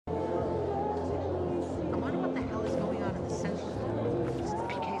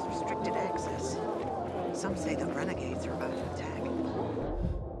Some say the renegades are about to attack.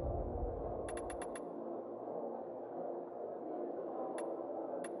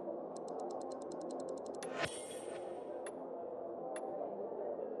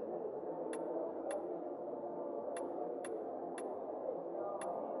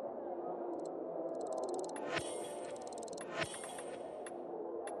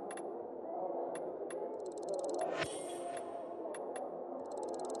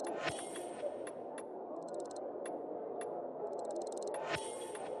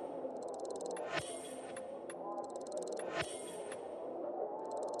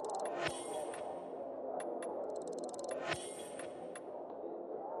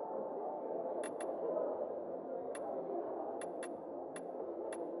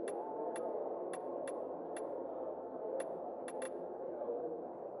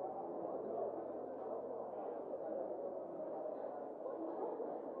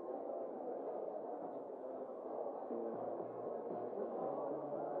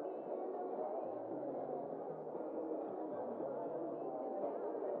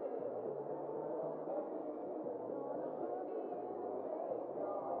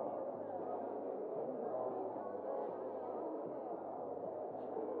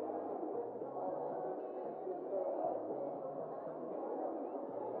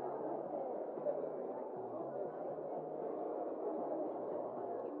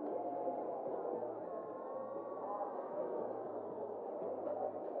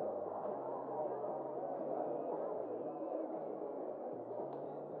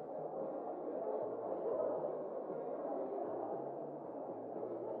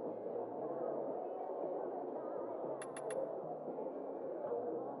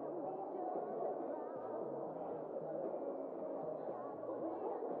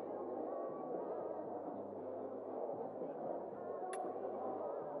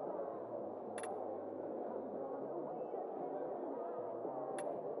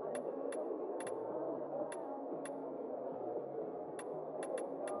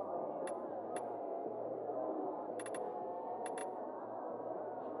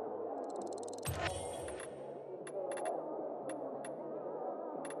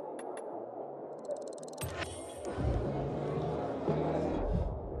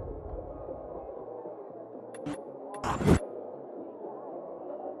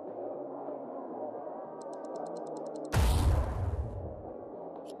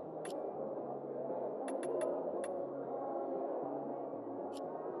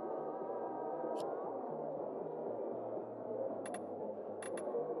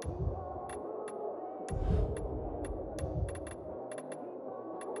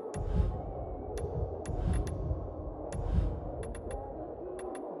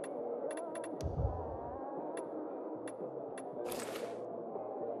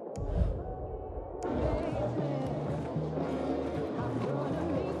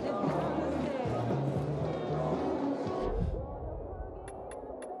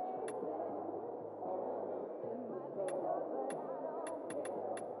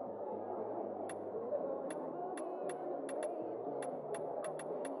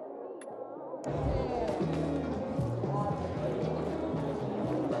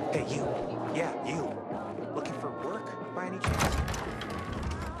 Hey, you. Yeah, you. Looking for work, by any chance?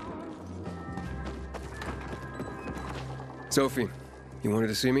 Sophie, you wanted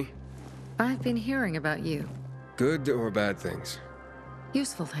to see me? I've been hearing about you. Good or bad things?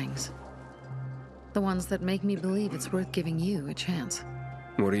 Useful things. The ones that make me believe it's worth giving you a chance.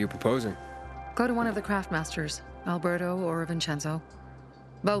 What are you proposing? Go to one of the craftmasters, Alberto or Vincenzo.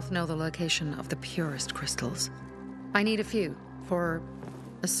 Both know the location of the purest crystals. I need a few for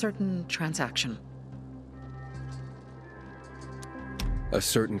a certain transaction. A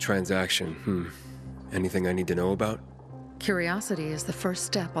certain transaction, Anything I need to know about? Curiosity is the first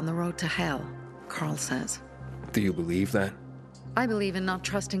step on the road to hell, Carl says. Do you believe that? I believe in not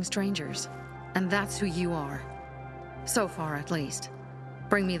trusting strangers, and that's who you are. So far, at least.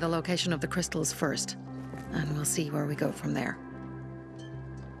 Bring me the location of the crystals first, and we'll see where we go from there.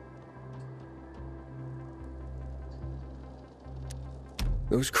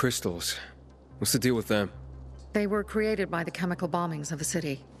 Those crystals, what's the deal with them? They were created by the chemical bombings of a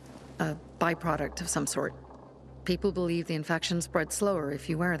city. A byproduct of some sort. People believe the infection spreads slower if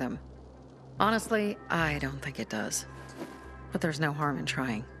you wear them. Honestly, I don't think it does. But there's no harm in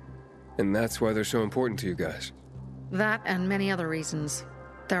trying. And that's why they're so important to you guys. That and many other reasons.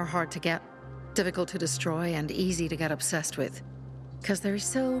 They're hard to get, difficult to destroy, and easy to get obsessed with. 'Cause they're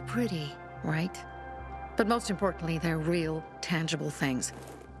so pretty, right? But most importantly, they're real, tangible things.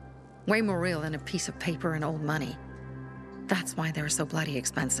 Way more real than a piece of paper and old money. That's why they're so bloody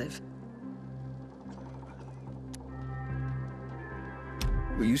expensive.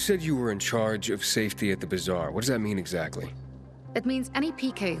 Well, you said you were in charge of safety at the bazaar. What does that mean exactly? It means any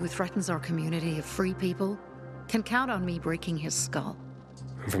PK who threatens our community of free people can count on me breaking his skull.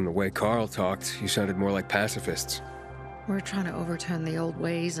 From the way Carl talked, you sounded more like pacifists. We're trying to overturn the old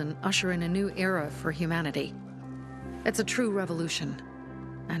ways and usher in a new era for humanity. It's a true revolution.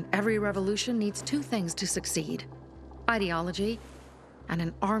 And every revolution needs two things to succeed: ideology and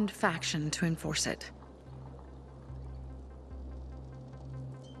an armed faction to enforce it.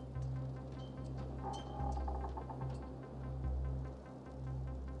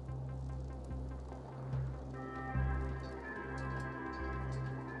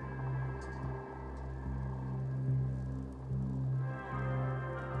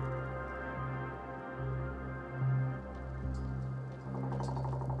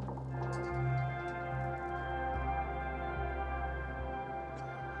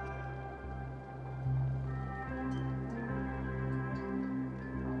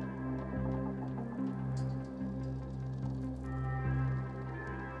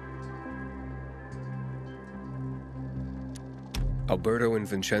 Alberto and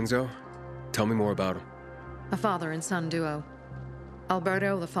Vincenzo? Tell me more about them. A father and son duo.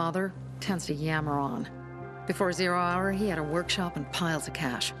 Alberto, the father, tends to yammer on. Before 0 hour, he had a workshop and piles of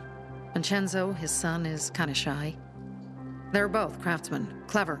cash. Vincenzo, his son, is kinda shy. They're both craftsmen.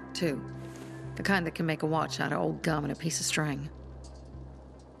 Clever, too. The kind that can make a watch out of old gum and a piece of string.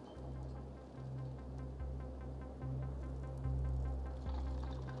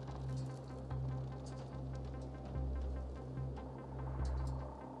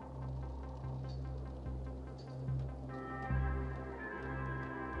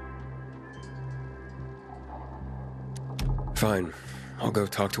 Fine. I'll go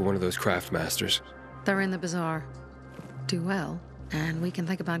talk to one of those craft masters. They're in the bazaar. Do well, and we can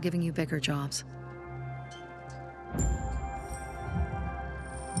think about giving you bigger jobs.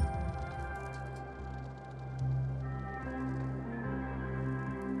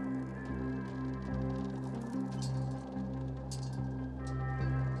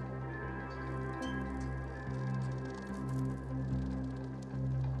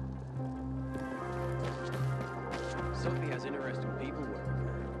 Sophie has interesting people working for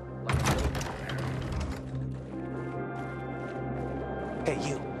her. Hey,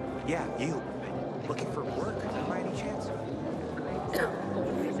 you. Yeah, you. Looking for work by any chance?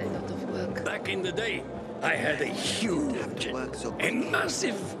 Always a lot of work. Back in the day, I had a huge and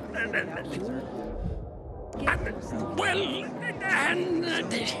massive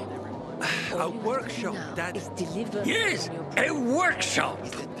A workshop, that It's delivered. yes, a workshop.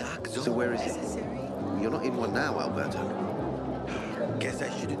 So where is it? You're not in one now, Alberto. Guess I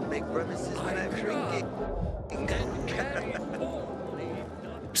shouldn't make promises when I'm drinking.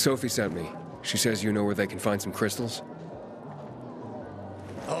 Sophie sent me. She says you know where they can find some crystals?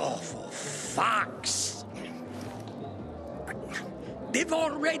 Oh, for fuck's! They've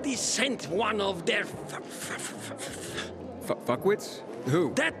already sent one of their Fuckwits?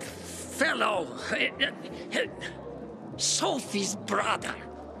 Who? that fellow, Sophie's brother.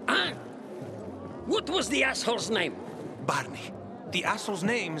 Huh? What was the asshole's name? Barney. The asshole's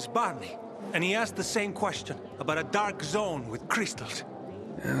name's Barney. And he asked the same question about a dark zone with crystals.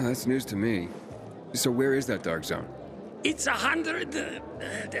 Oh, that's news to me. So where is that dark zone? It's 120,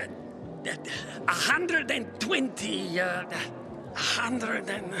 100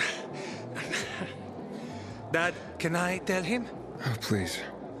 and... Dad, can I tell him? Oh, please.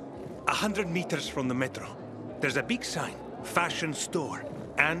 100 meters from the metro. There's a big sign, fashion store,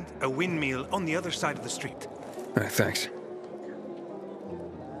 and a windmill on the other side of the street. All right, thanks.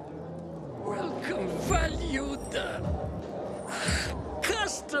 Welcome, valued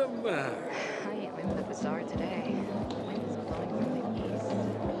customer. I am in the bazaar today. Wind is blowing from the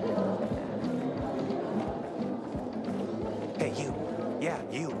east. Hey, you. Yeah,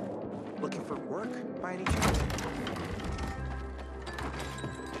 you. Looking for work by any chance?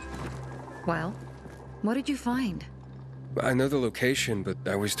 Well, what did you find? I know the location, but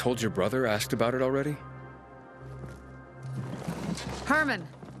I was told your brother asked about it already? Herman!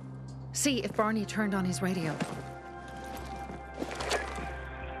 See if Barney turned on his radio.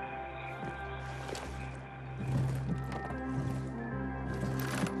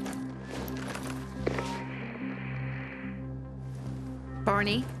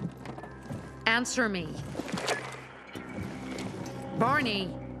 Barney? Answer me.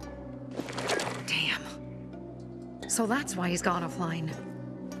 Barney! Damn. So that's why he's gone offline.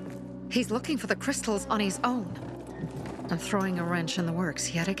 He's looking for the crystals on his own. And throwing a wrench in the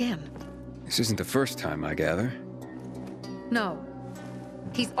works yet again. This isn't the first time, I gather. No.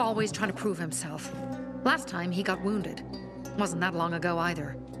 He's always trying to prove himself. Last time, he got wounded. Wasn't that long ago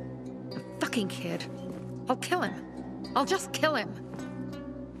either. A fucking kid. I'll kill him. I'll just kill him.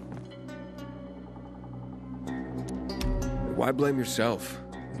 Why blame yourself?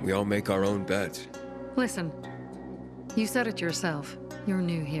 We all make our own beds. Listen, you said it yourself. You're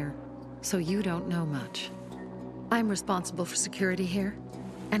new here, so you don't know much. I'm responsible for security here,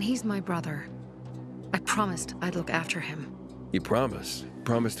 and he's my brother. I promised I'd look after him. You promised?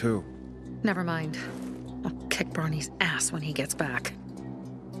 Promised who? Never mind. I'll kick Barney's ass when he gets back.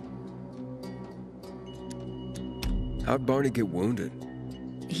 How'd Barney get wounded?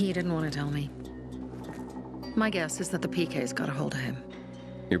 He didn't want to tell me. My guess is that the PK's got a hold of him.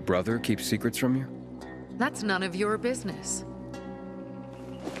 Your brother keeps secrets from you? That's none of your business.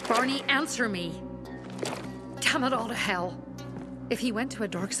 Barney, answer me! Damn it all to hell. If he went to a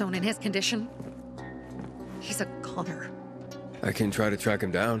dark zone in his condition, he's a goner. I can try to track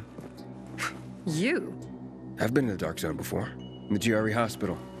him down. You? I've been in the dark zone before. In the GRE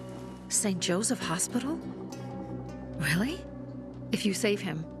hospital. St. Joseph Hospital? Really? If you save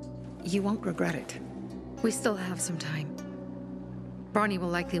him, you won't regret it. We still have some time. Barney will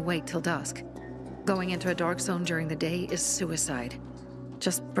likely wait till dusk. Going into a dark zone during the day is suicide.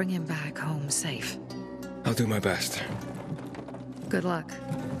 Just bring him back home safe. I'll do my best. Good luck.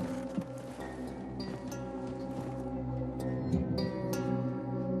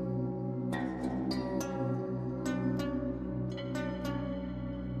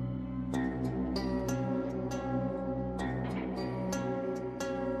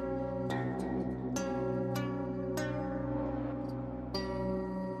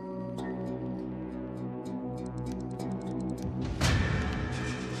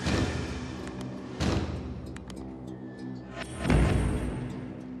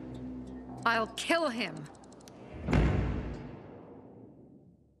 I'll kill him.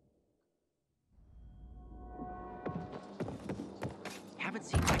 Haven't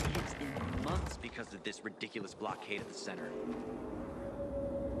seen my kids in months because of this ridiculous blockade at the center.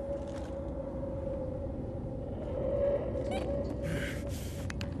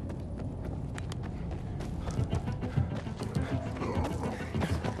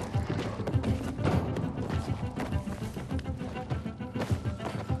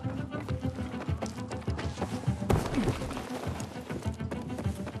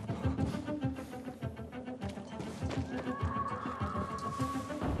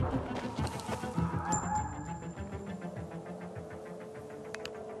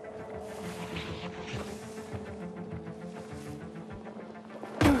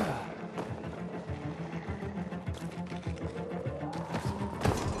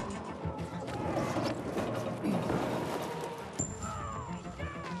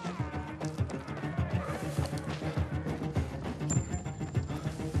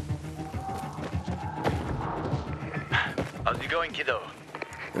 How's it going, kiddo?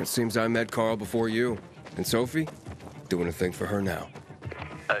 It seems I met Carl before you. And Sophie? Doing a thing for her now.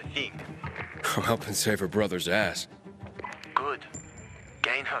 A thing. I'm helping save her brother's ass. Good.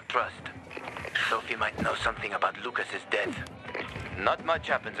 Gain her trust. Sophie might know something about Lucas's death. Not much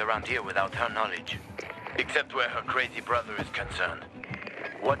happens around here without her knowledge. Except where her crazy brother is concerned.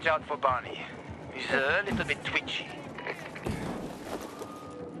 Watch out for Barney. He's a little bit twitchy.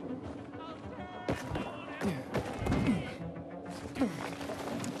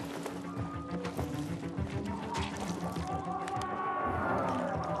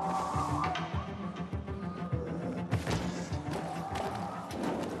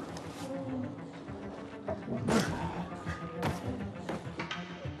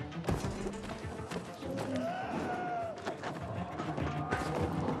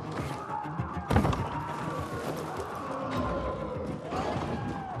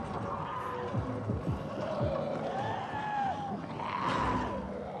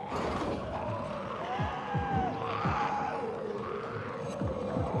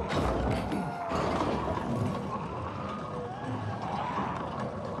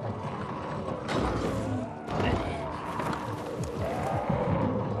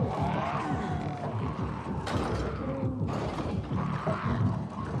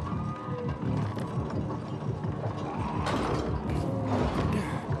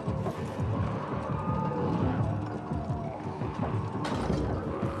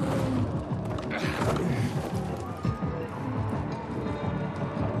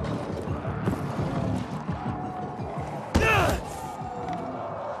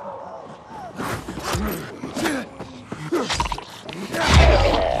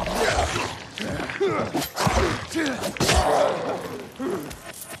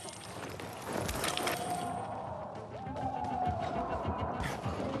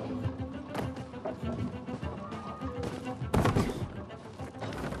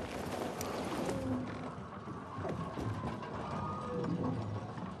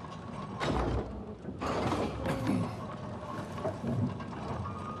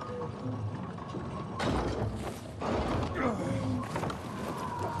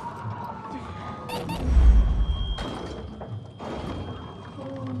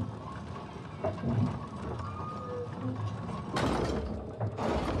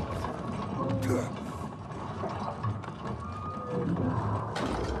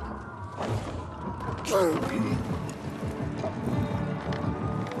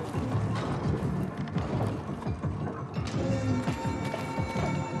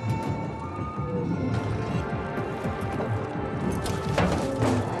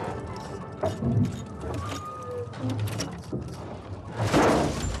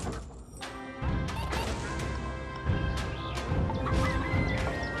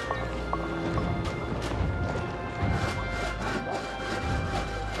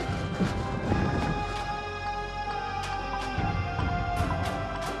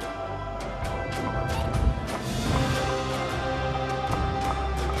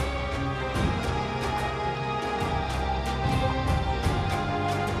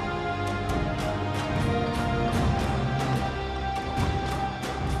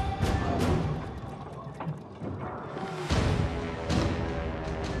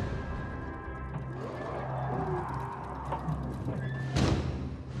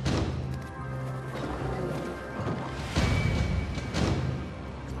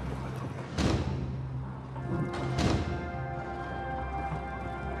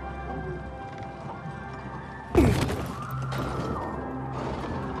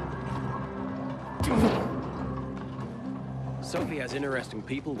 Sophie has interesting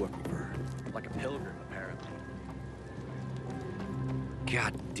people working for her. Like a pilgrim, apparently.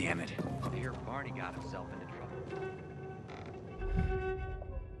 God damn it. I hear Barney got himself into trouble.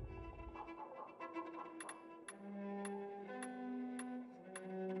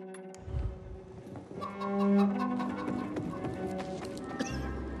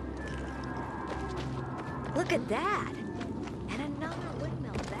 Look at that! And another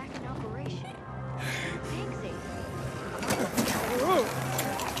windmill back in operation. Thanks,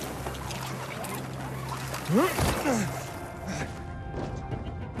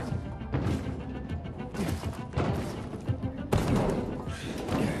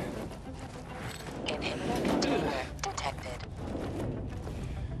 Inhibitor container detected.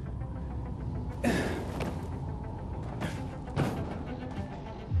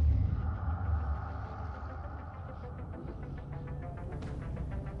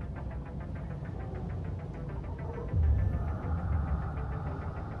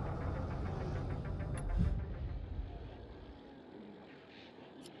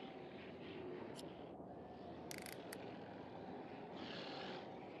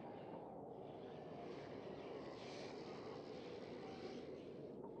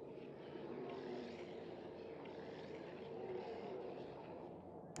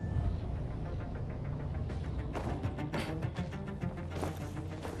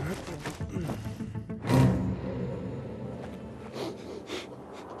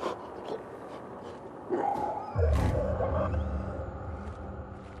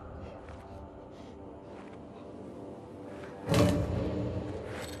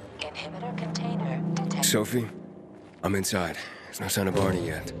 Inhibitor container detected. Sophie? I'm inside. There's no sign of Barney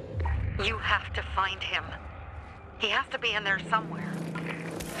yet. You have to find him. He has to be in there somewhere.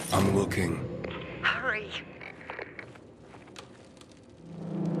 I'm looking. Hurry.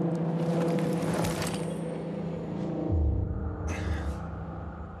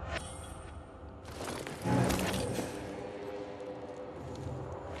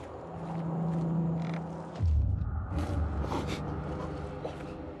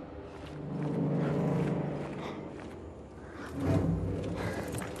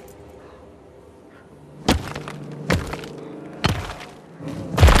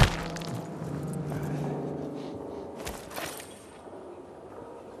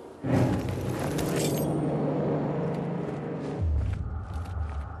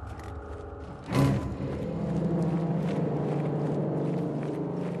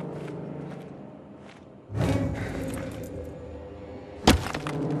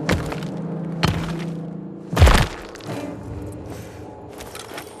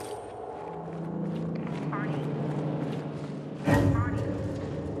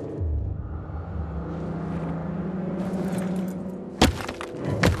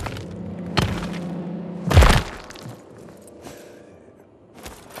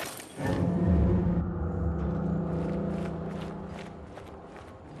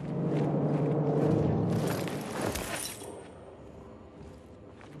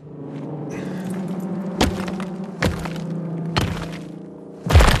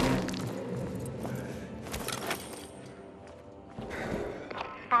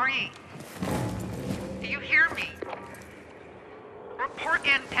 Barney, do you hear me? Report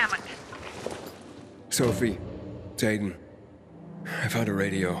in, damn it. Sophie, it's Aiden. I found a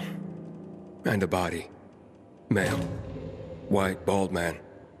radio. And a body. Male. White, bald man.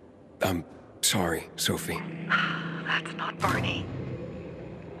 I'm sorry, Sophie. That's not Barney.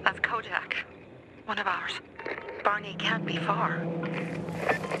 That's Kojak. One of ours. Barney can't be far.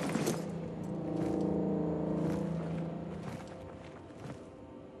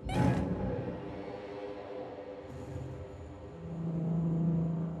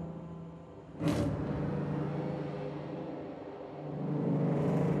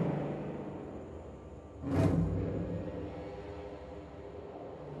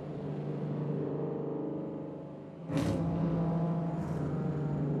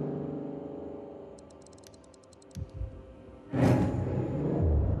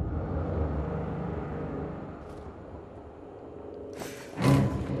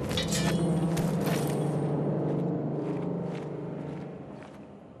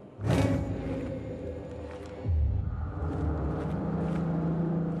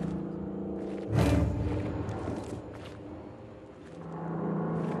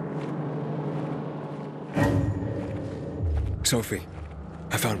 Sophie,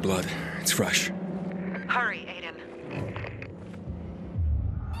 I found blood. It's fresh. Hurry, Aiden.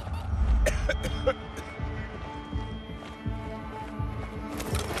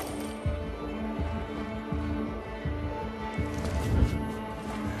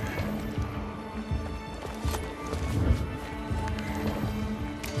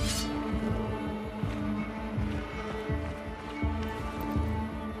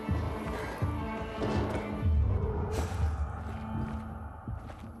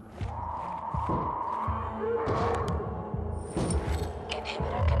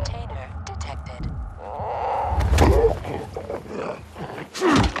 Inhibitor container detected.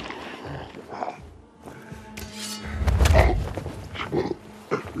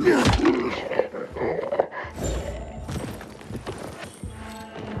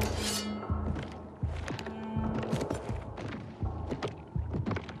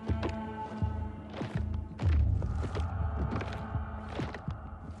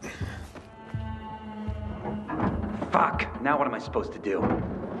 Fuck! Now what am I supposed to do?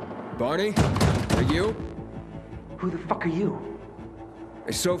 Barney? Are you? Who the fuck are you?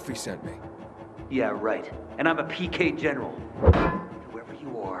 Sophie sent me. Yeah, right. And I'm a PK general. Whoever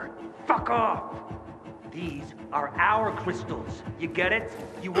you are, fuck off! These are our crystals. You get it?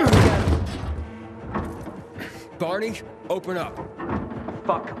 You won't get it. Barney, open up.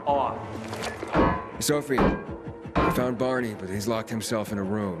 Fuck off. Sophie, I found Barney, but he's locked himself in a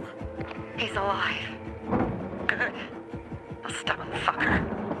room. He's alive. Good. A stubborn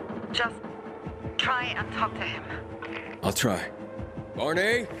fucker. Just try and talk to him. I'll try.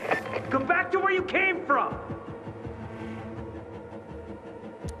 Barney? Go back to where you came from!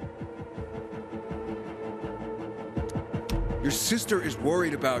 Your sister is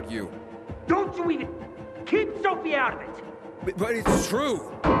worried about you. Don't you even... Keep Sophie out of it! But it's true.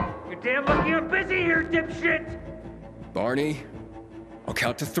 You're damn lucky I'm busy here, dipshit! Barney, I'll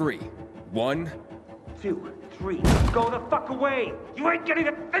count to 3. 1, 2, 3. Go the fuck away! You ain't getting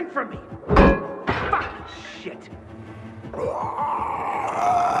a thing from me! Fuck shit!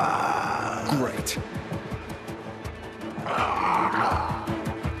 Great.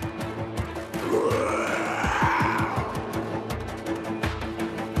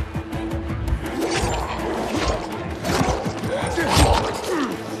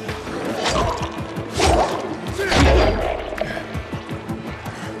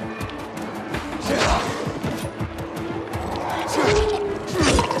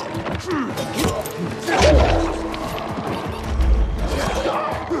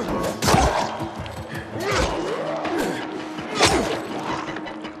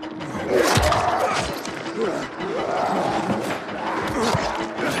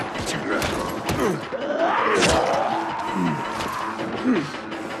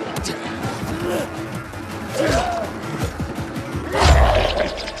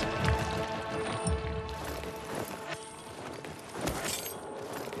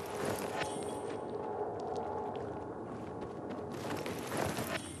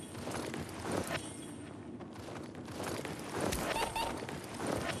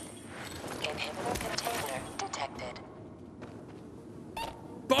 Inhibitor container detected.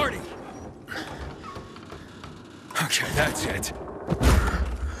 Barney! Okay, that's it.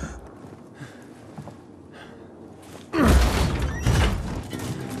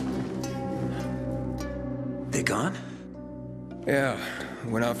 They gone? Yeah,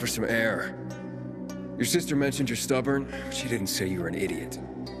 went out for some air. Your sister mentioned you're stubborn. She didn't say you were an idiot.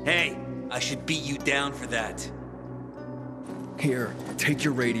 Hey, I should beat you down for that. Here, take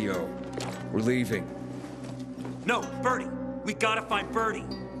your radio. We're leaving. No, Birdie! We gotta find Birdie!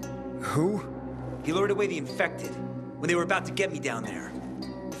 Who? He lured away the infected when they were about to get me down there.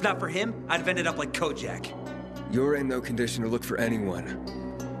 If not for him, I'd have ended up like Kojak. You're in no condition to look for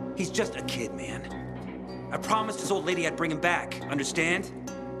anyone. He's just a kid, man. I promised his old lady I'd bring him back, understand?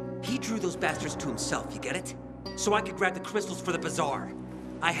 He drew those bastards to himself, you get it? So I could grab the crystals for the bazaar.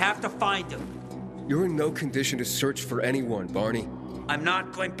 I have to find him. You're in no condition to search for anyone, Barney. I'm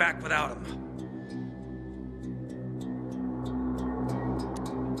not going back without him.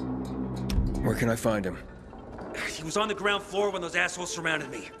 Where can I find him? He was on the ground floor when those assholes surrounded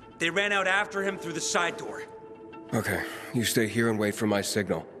me. They ran out after him through the side door. Okay, you stay here and wait for my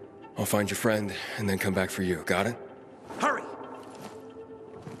signal. I'll find your friend, and then come back for you. Got it? Hurry!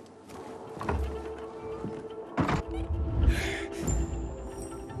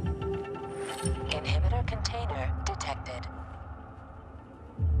 Inhibitor container detected.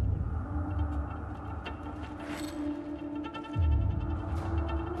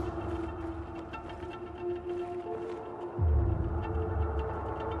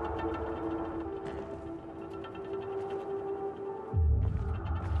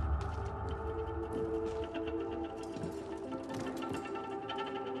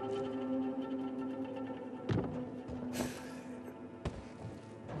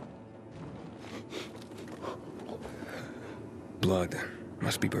 Blood.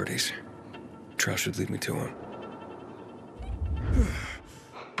 Must be Birdie's. Trail should lead me to him.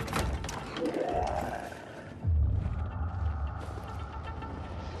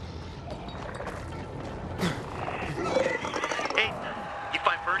 Hey, you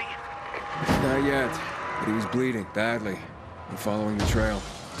find Birdie? Not yet, but he was bleeding badly. I'm following the trail.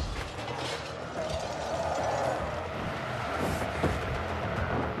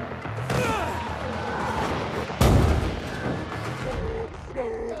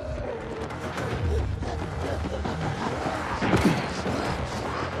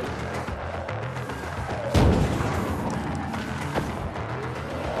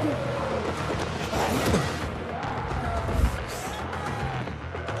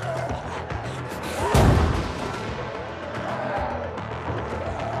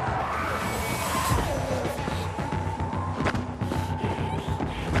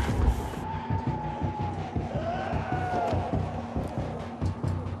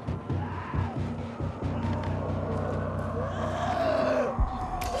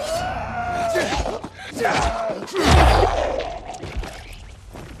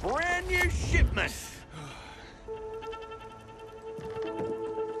 Brand new shipment.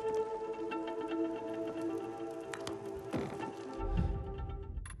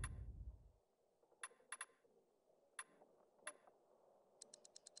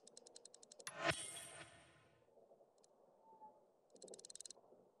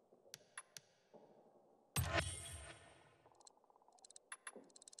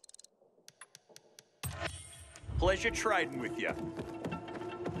 Pleasure trading with you.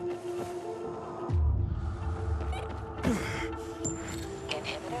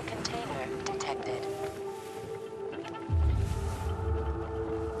 Inhibitor container detected.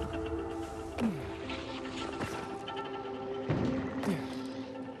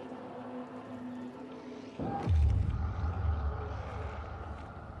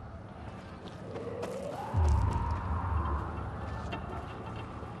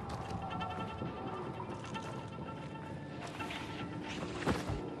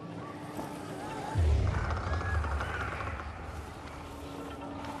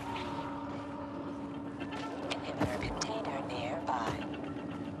 Inhibitor container nearby.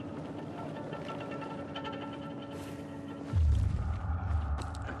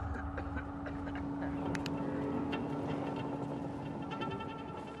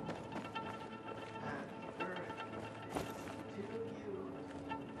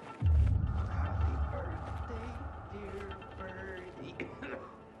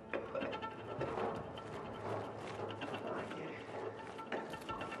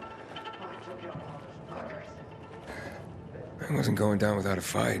 I wasn't going down without a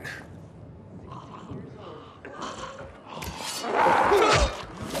fight.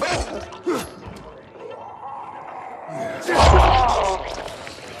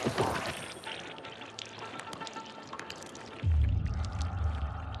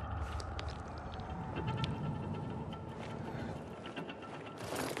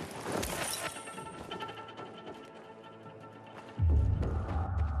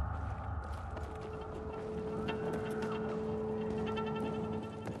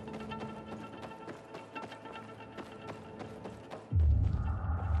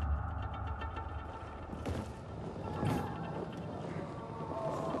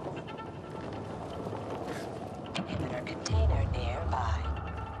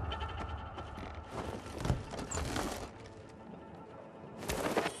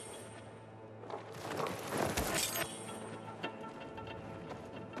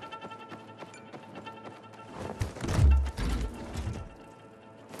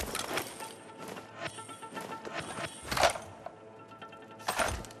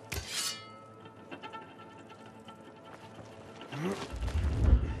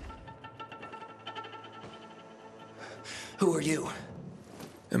 Who are you?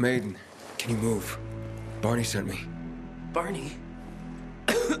 I'm Aiden. Can you move? Barney sent me. Barney?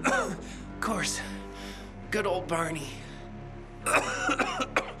 Of course. Good old Barney.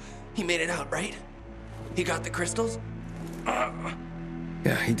 He made it out, right? He got the crystals?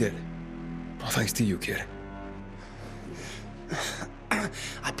 Yeah, he did. All thanks to you, kid.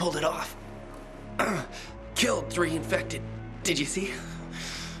 I pulled it off. Killed 3 infected. Did you see?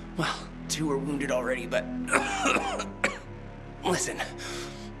 Well, 2 are wounded already, but... Listen.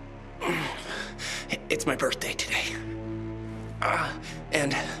 It's my birthday today.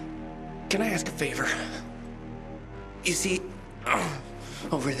 And can I ask a favor? You see,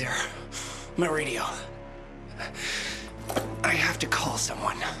 over there, my radio. I have to call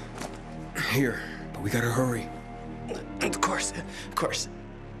someone. Here, but we gotta hurry. Of course.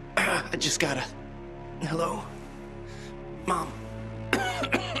 I just gotta... Hello? Mom?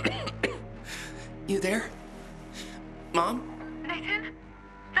 You there? Mom? Nathan?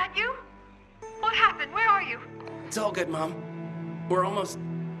 That you? What happened? Where are you? It's all good, Mom. We're almost...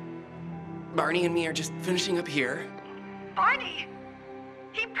 Barney and me are just finishing up here. Barney?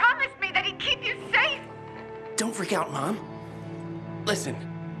 He promised me that he'd keep you safe! Don't freak out, Mom. Listen,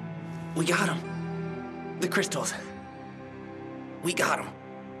 we got him. The crystals. We got him.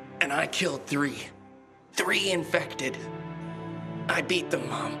 And I killed 3. 3 infected. I beat them,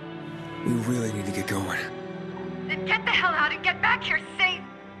 Mom. We really need to get going. Then get the hell out and get back here safe!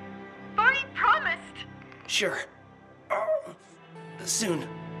 Barney promised! Sure. Soon.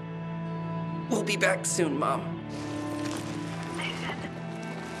 We'll be back soon, Mom. Nathan?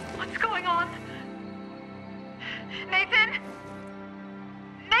 What's going on? Nathan?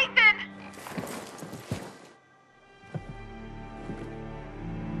 Nathan!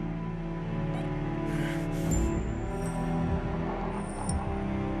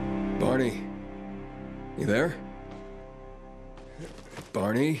 Barney. You there?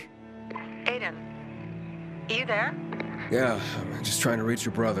 Barney? Aiden, you there? Yeah, I'm just trying to reach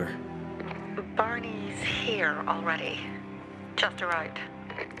your brother. Barney's here already. Just arrived.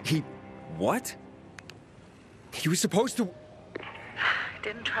 He... what? He was supposed to...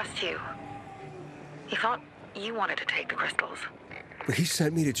 Didn't trust you. He thought you wanted to take the crystals. But he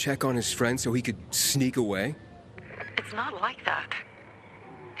sent me to check on his friend so he could sneak away? It's not like that.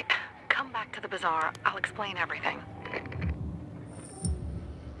 Come back to the bazaar. I'll explain everything.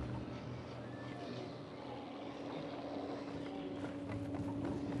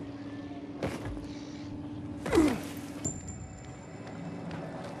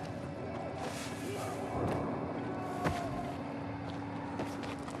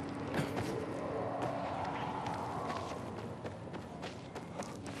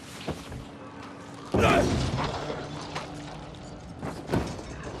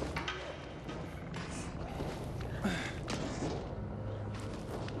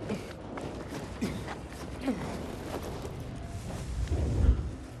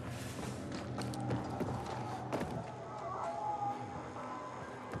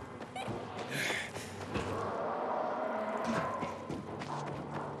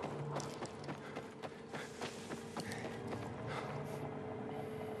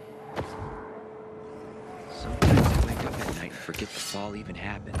 Forget the fall even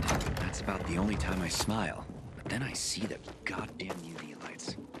happened. That's about the only time I smile. But then I see the goddamn UV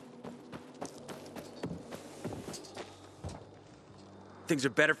lights. Things are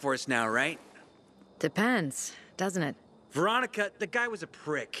better for us now, right? Depends, doesn't it? Veronica, the guy was a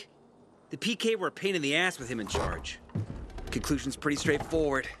prick. The PK were a pain in the ass with him in charge. Conclusion's pretty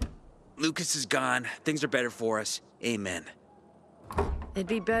straightforward. Lucas is gone. Things are better for us. Amen. It'd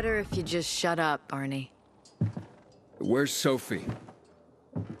be better if you just shut up, Barney. Where's Sophie?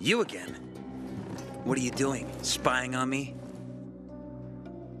 You again? What are you doing? Spying on me?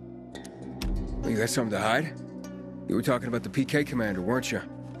 You got something to hide? You were talking about the PK commander, weren't you?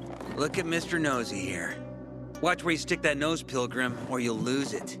 Look at Mr. Nosy here. Watch where you stick that nose, Pilgrim, or you'll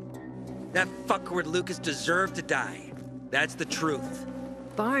lose it. That fuckward Lucas deserved to die. That's the truth.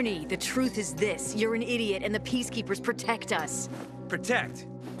 Barney, the truth is this. You're an idiot and the Peacekeepers protect us. Protect?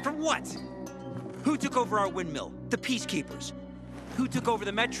 From what? Who took over our windmill? The Peacekeepers. Who took over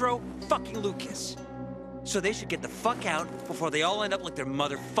the Metro? Fucking Lucas. So they should get the fuck out before they all end up like their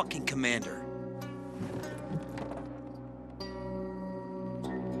motherfucking commander.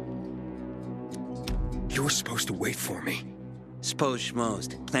 You were supposed to wait for me. Suppose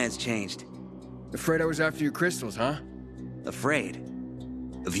schmozed. Plans changed. Afraid I was after your crystals, huh? Afraid?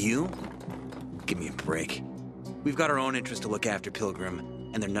 Of you? Give me a break. We've got our own interests to look after, Pilgrim,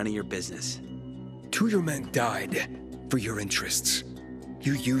 and they're none of your business. 2 of your men died for your interests.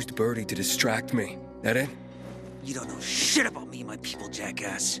 You used Birdie to distract me. That it? You don't know shit about me and my people,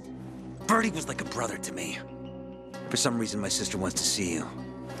 jackass. Birdie was like a brother to me. For some reason, my sister wants to see you.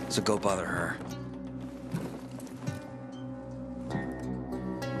 So go bother her.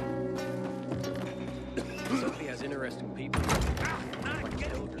 Sophie has interesting people. Like a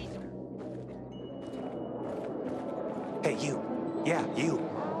pilgrim. Hey, you. Yeah, you.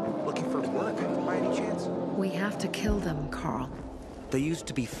 Looking for work by any chance? We have to kill them, Carl. They used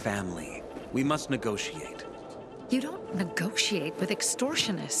to be family. We must negotiate. You don't negotiate with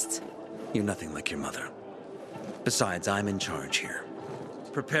extortionists. You're nothing like your mother. Besides, I'm in charge here.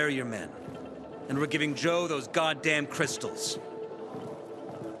 Prepare your men. And we're giving Joe those goddamn crystals.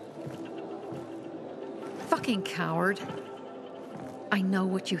 Fucking coward. I know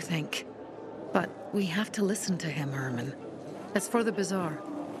what you think. But we have to listen to him, Herman. It's for the bazaar.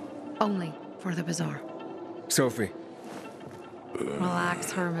 Only for the bazaar. Sophie.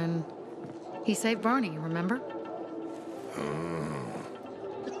 Relax, Herman. He saved Barney, remember?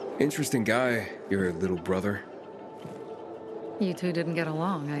 Interesting guy, your little brother. You two didn't get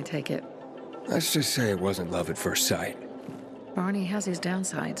along, I take it. Let's just say it wasn't love at first sight. Barney has his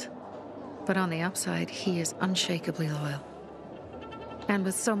downsides. But on the upside, he is unshakably loyal. And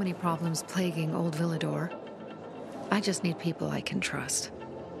with so many problems plaguing old Villedor, I just need people I can trust.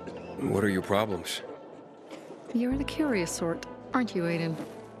 What are your problems? You're the curious sort, aren't you, Aiden?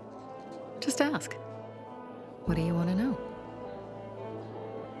 Just ask. What do you want to know?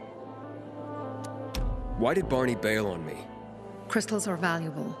 Why did Barney bail on me? Crystals are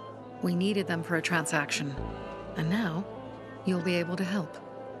valuable. We needed them for a transaction. And now, you'll be able to help.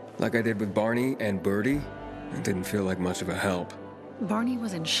 Like I did with Barney and Birdie? It didn't feel like much of a help. Barney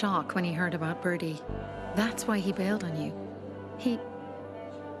was in shock when he heard about Birdie. That's why he bailed on you.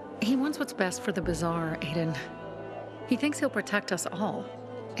 He wants what's best for the bazaar, Aiden. He thinks he'll protect us all.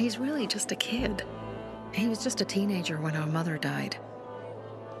 He's really just a kid. He was just a teenager when our mother died.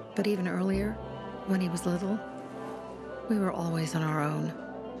 But even earlier, when he was little, we were always on our own.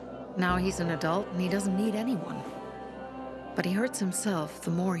 Now he's an adult and he doesn't need anyone. But he hurts himself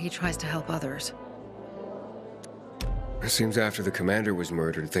the more he tries to help others. It seems after the commander was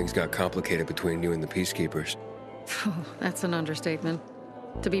murdered, things got complicated between you and the peacekeepers. Oh, that's an understatement.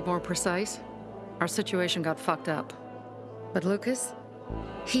 To be more precise, our situation got fucked up. But Lucas,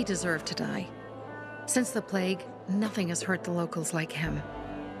 he deserved to die. Since the plague, nothing has hurt the locals like him.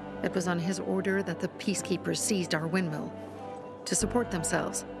 It was on his order that the peacekeepers seized our windmill. To support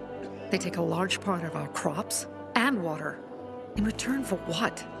themselves, they take a large part of our crops and water. In return for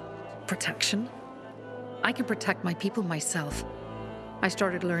what? Protection? I can protect my people myself. I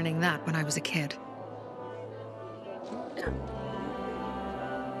started learning that when I was a kid.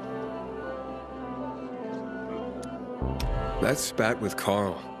 That spat with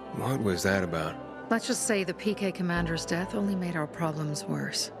Carl, what was that about? Let's just say the PK commander's death only made our problems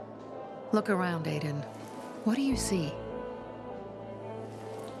worse. Look around, Aiden. What do you see?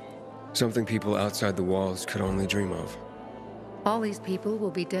 Something people outside the walls could only dream of. All these people will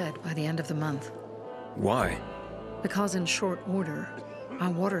be dead by the end of the month. Why? Because in short order,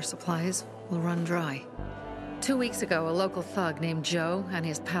 our water supplies will run dry. 2 weeks ago, a local thug named Joe and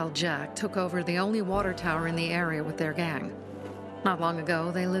his pal Jack took over the only water tower in the area with their gang. Not long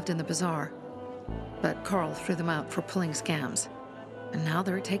ago, they lived in the bazaar. But Carl threw them out for pulling scams. And now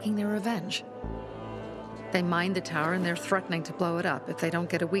they're taking their revenge. They mined the tower and they're threatening to blow it up if they don't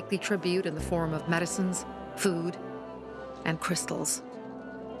get a weekly tribute in the form of medicines, food, and crystals.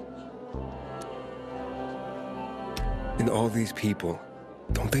 And all these people,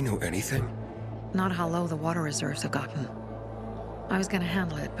 don't they know anything? Not how low the water reserves have gotten. I was gonna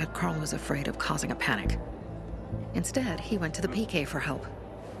handle it, but Carl was afraid of causing a panic. Instead, he went to the PK for help.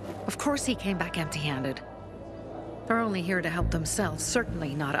 Of course he came back empty-handed. They're only here to help themselves,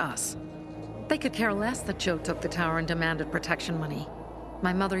 certainly not us. They could care less that Joe took the tower and demanded protection money.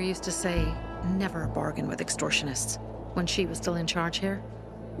 My mother used to say, never bargain with extortionists, when she was still in charge here.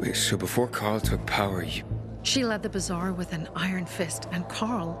 Wait, so before Carl took power, She led the bazaar with an iron fist, and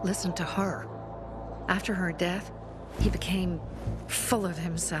Carl listened to her. After her death, he became full of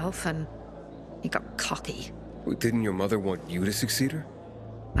himself, and he got cocky. Didn't your mother want you to succeed her?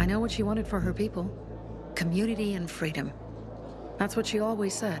 I know what she wanted for her people. Community and freedom. That's what she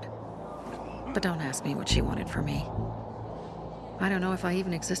always said. But don't ask me what she wanted for me. I don't know if I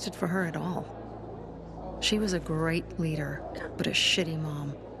even existed for her at all. She was a great leader, but a shitty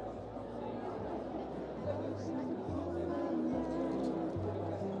mom.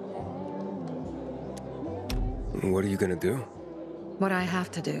 What are you gonna do? What I have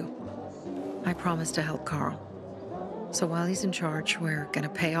to do. I promised to help Carl. So while he's in charge, we're gonna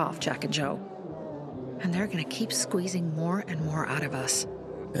pay off Jack and Joe. and they're gonna keep squeezing more and more out of us.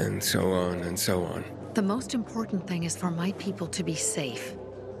 And so on and so on. The most important thing is for my people to be safe.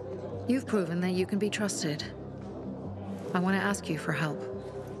 You've proven that you can be trusted. I want to ask you for help.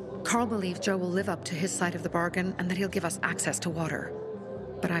 Carl believes Joe will live up to his side of the bargain and that he'll give us access to water.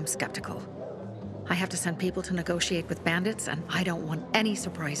 But I'm skeptical. I have to send people to negotiate with bandits, and I don't want any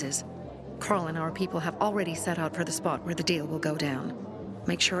surprises. Carl and our people have already set out for the spot where the deal will go down.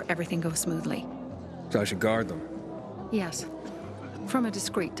 Make sure everything goes smoothly. So I should guard them? Yes. From a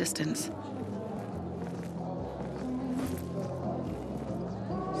discreet distance.